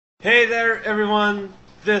Hey there, everyone!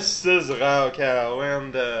 This is raocow,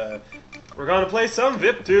 and we're gonna play some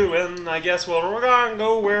VIP 2, and I guess, well, we're gonna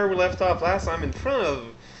go where we left off last time, in front of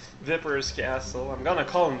Vipper's castle. I'm gonna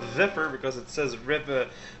call him Vipper because it says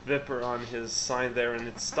Vipper on his sign there, and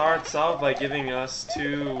it starts off by giving us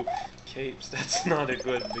two capes. That's not a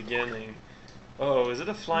good beginning. Oh, is it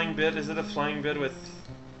a flying bit? Is it a flying bit with...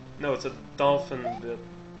 No, it's a dolphin bit.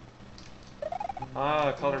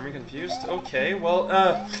 Ah, color me confused. Okay, well,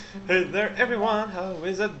 hey there everyone, how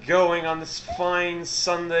is it going on this fine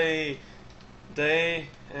Sunday day?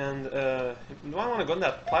 And, do I want to go in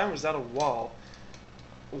that pipe or is that a wall?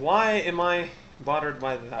 Why am I bothered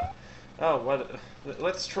by that? Oh, what,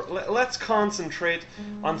 let's concentrate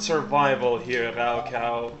on survival here,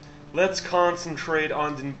 raocow. Let's concentrate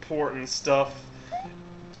on the important stuff.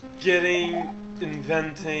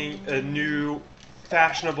 Inventing a new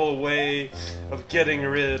fashionable way of getting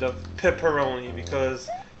rid of pepperoni, because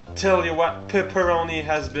tell you what, pepperoni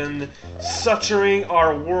has been suturing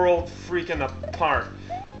our world freaking apart.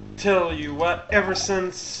 Tell you what, ever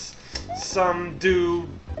since some dude,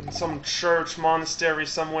 some church, monastery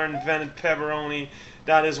somewhere invented pepperoni,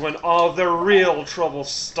 that is when all the real trouble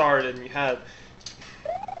started. You had,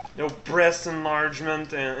 you know, breast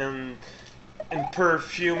enlargement and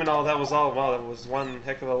perfume and all that was all, wow, that was one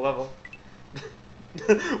heck of a level.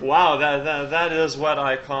 Wow, that is what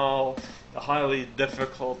I call a highly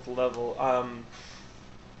difficult level.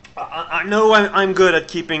 I know I'm good at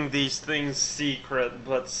keeping these things secret,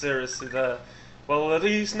 but seriously, well, at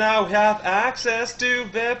least now we have access to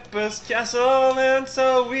Vipper's castle, and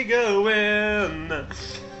so we go in.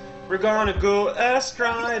 We're gonna go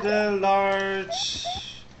astride a large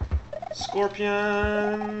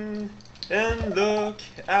scorpion and look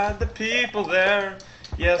at the people there.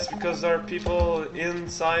 Yes, because there are people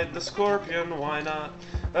inside the scorpion, why not?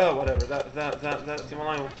 Oh, whatever, yeah,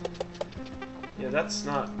 that's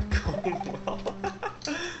not going well.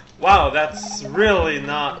 Wow, that's really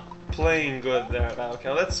not playing good there, okay,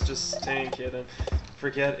 let's just tank it and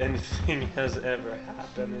forget anything has ever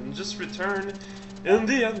happened and just return in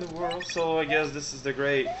the underworld. So I guess this is the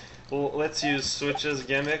great, well, let's use Switch's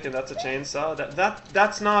gimmick, and that's a chainsaw.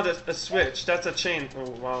 That's not a switch, that's a chain. Oh,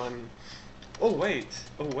 wow, oh wait,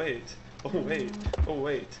 oh wait, oh wait, oh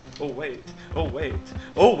wait, oh wait, oh wait,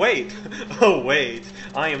 oh wait, oh wait,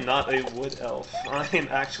 I am not a wood elf, I am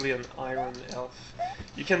actually an iron elf.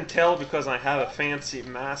 You can tell because I have a fancy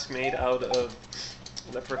mask made out of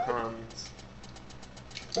leprechauns.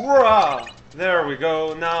 Hurrah! There we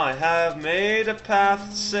go, now I have made a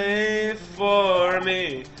path safe for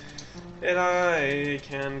me. And I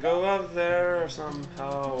can go up there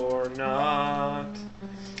somehow or not.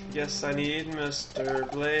 Yes, I need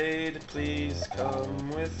Mr. Blade, please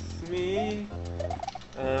come with me.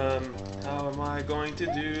 How am I going to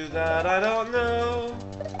do that? I don't know.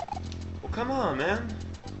 Well, come on, man.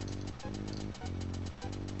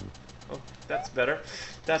 Oh, that's better.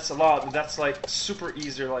 That's a lot, that's like super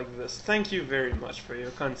easier like this. Thank you very much for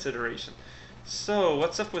your consideration. So,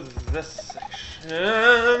 what's up with this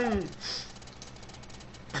section?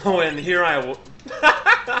 Oh, and here I will...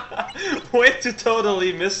 Way to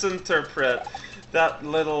totally misinterpret that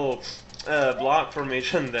little block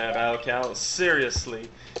formation there, raocow. Seriously,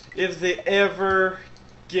 if they ever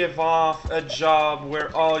give off a job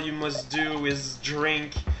where all you must do is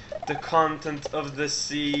drink the content of the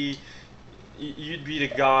sea, you'd be the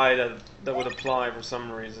guy that would apply for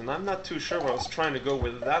some reason. I'm not too sure where I was trying to go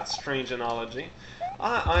with that strange analogy.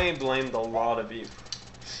 I blamed a lot of you.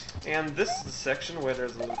 And this is the section where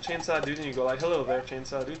there's a little chainsaw dude and you go like, hello there,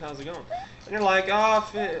 chainsaw dude, how's it going? And you're like,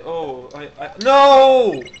 oh,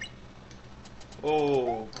 no!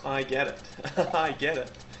 Oh, I get it. I get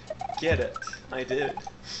it. Get it. I did.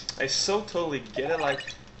 I so totally get it,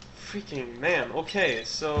 like, freaking man. Okay,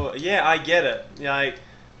 so, yeah, I get it. Yeah,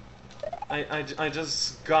 I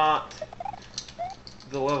just got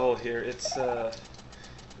the level here. It's a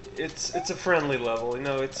friendly level, you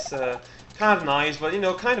know, it's, kind of nice, but, you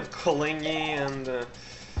know, kind of clingy, and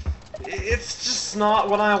it's just not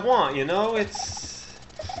what I want, you know? It's,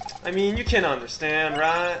 I mean, you can understand,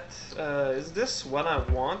 right? Is this what I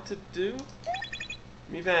want to do?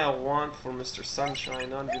 Maybe I want for Mr. Sunshine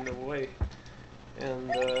not in the way.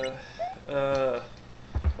 And,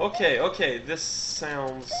 okay, this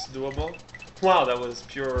sounds doable. Wow, that was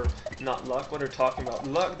pure not luck. What are you talking about?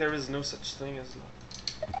 Luck? There is no such thing as luck.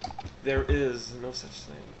 There is no such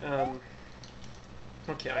thing.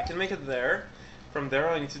 Okay, I can make it there. From there,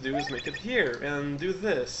 all I need to do is make it here, and do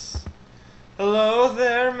this. Hello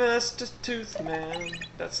there, Mr. Toothman.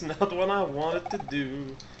 That's not what I wanted to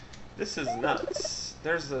do. This is nuts.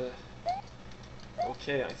 There's a...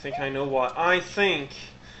 okay, I think I know why. I think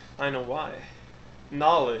I know why.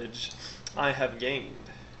 Knowledge I have gained.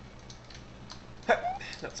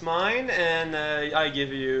 That's mine, and I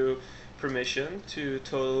give you permission to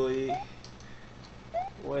totally...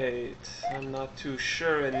 Wait, I'm not too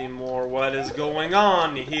sure anymore what is going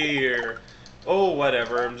on here. Oh,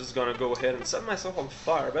 whatever, I'm just gonna go ahead and set myself on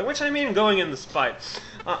fire. By which I mean going in the spite.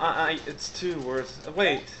 It's too worth...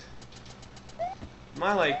 Wait. Am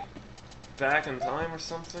I, like, back in time or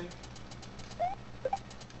something?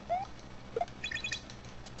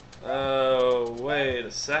 Oh, wait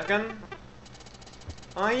a second.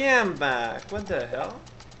 I am back. What the hell?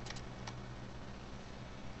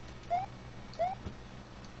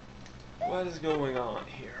 What is going on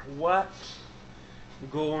here? What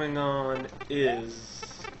going on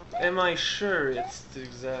is... Am I sure it's the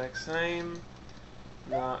exact same?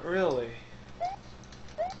 Not really.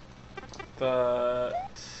 But...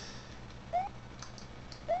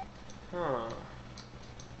 Huh.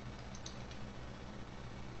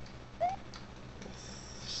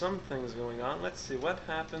 Something's going on. Let's see what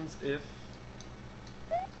happens if...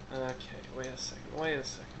 Okay, wait a second.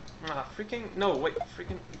 Ah, freaking... No, wait,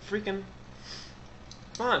 freaking...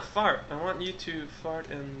 Come on, fart. I want you to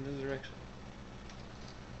fart in this direction.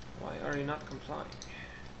 Why are you not complying?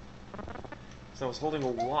 So I was holding a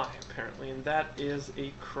Y, apparently, and that is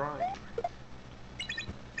a crime.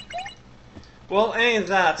 Well, ain't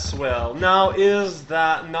that swell? Now, is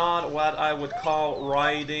that not what I would call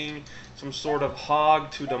riding some sort of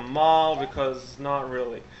hog to the mall? Because not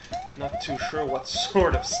really. Not too sure what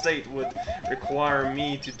sort of state would require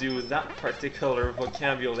me to do that particular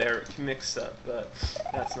vocabulary mix-up, but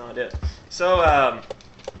that's not it. So,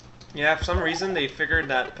 yeah, for some reason they figured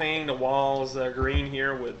that painting the walls green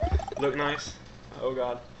here would look nice. Oh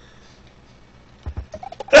god.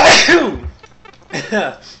 Oh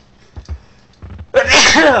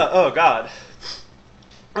god.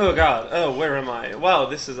 Oh god. Oh, where am I? Wow,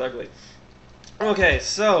 this is ugly. Okay,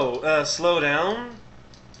 so, slow down.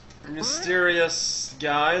 Mysterious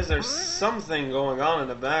guys, there's something going on in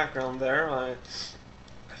the background there. I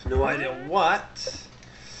have no idea what.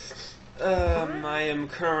 I am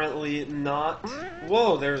currently not...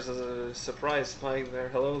 Whoa, there's a surprise spike there.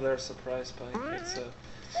 Hello there, surprise spike. It's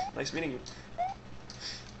nice meeting you.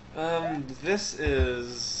 This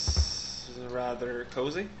is rather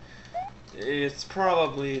cozy. It's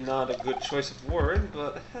probably not a good choice of word,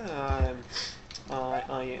 but I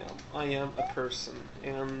am a person,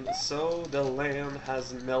 and so the land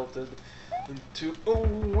has melted into a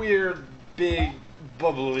weird, big,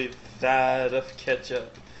 bubbly vat of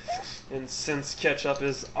ketchup. And since ketchup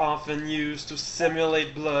is often used to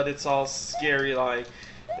simulate blood, it's all scary-like,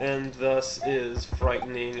 and thus is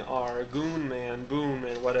frightening our goon man,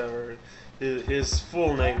 whatever. His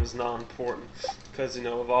full name is not important, because, you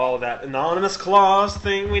know, of all that anonymous clause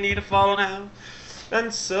thing we need to follow now.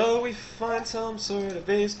 And so we find some sort of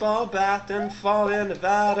baseball bat and fall in a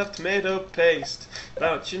vat of tomato paste.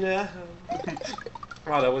 Don't you know?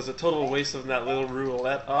 Wow, that was a total waste of that little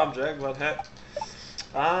roulette object, but heck,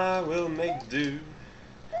 I will make do.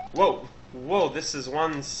 Whoa, whoa, this is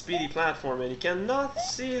one speedy platform, and you cannot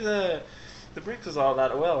see the bricks all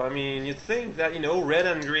that well. I mean, you'd think that, you know, red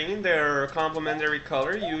and green, they're a complementary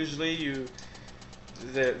color. Usually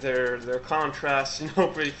their contrast, you know,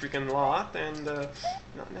 pretty freaking lot, and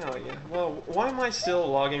not now, yeah. Well, why am I still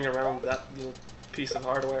logging around that little piece of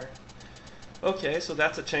hardware? Okay, so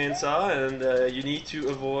that's a chainsaw, and you need to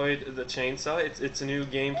avoid the chainsaw. It's a new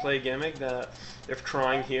gameplay gimmick that they're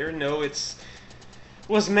trying here. No,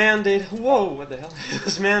 was mandated. Whoa, what the hell? It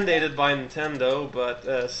was mandated by Nintendo,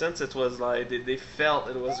 but since it was like they felt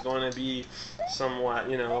it was going to be somewhat,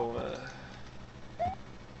 you know,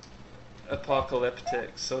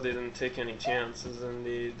 apocalyptic, so they didn't take any chances, and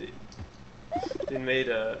they made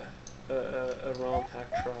a ROM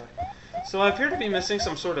hack try. So I appear to be missing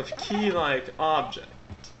some sort of key-like object.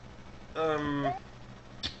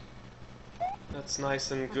 That's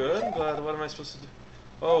nice and good, but what am I supposed to do?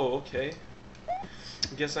 Oh, okay.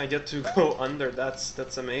 I guess I get to go under.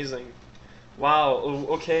 That's amazing. Wow.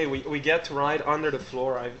 Okay, we get to ride under the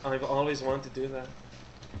floor. I've always wanted to do that.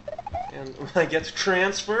 And I get to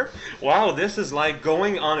transfer. Wow, this is like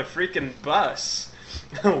going on a freaking bus.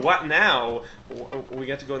 What now? We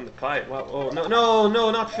get to go in the pipe. Wow. Oh no,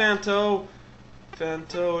 not Fanto.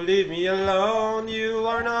 Fanto, leave me alone. You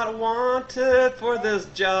are not wanted for this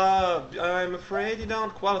job. I'm afraid you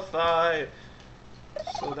don't qualify.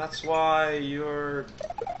 So that's why you're...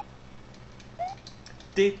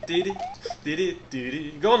 Go in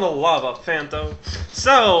the lava, Fanto.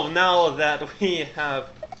 So, now that we have...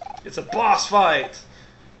 It's a boss fight!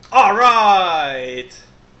 Alright!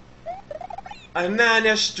 I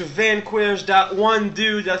managed to vanquish that one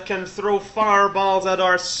dude that can throw fireballs that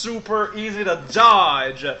are super easy to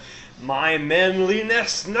dodge. My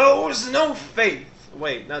manliness knows no faith.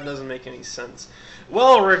 Wait, that doesn't make any sense.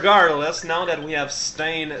 Well, regardless, now that we have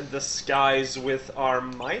stained the skies with our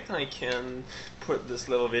might, I can put this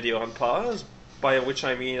little video on pause, by which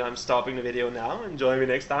I mean I'm stopping the video now, and join me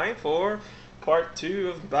next time for part 2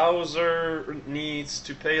 of Bowser Needs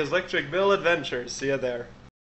to Pay His Electric Bill Adventure. See ya there.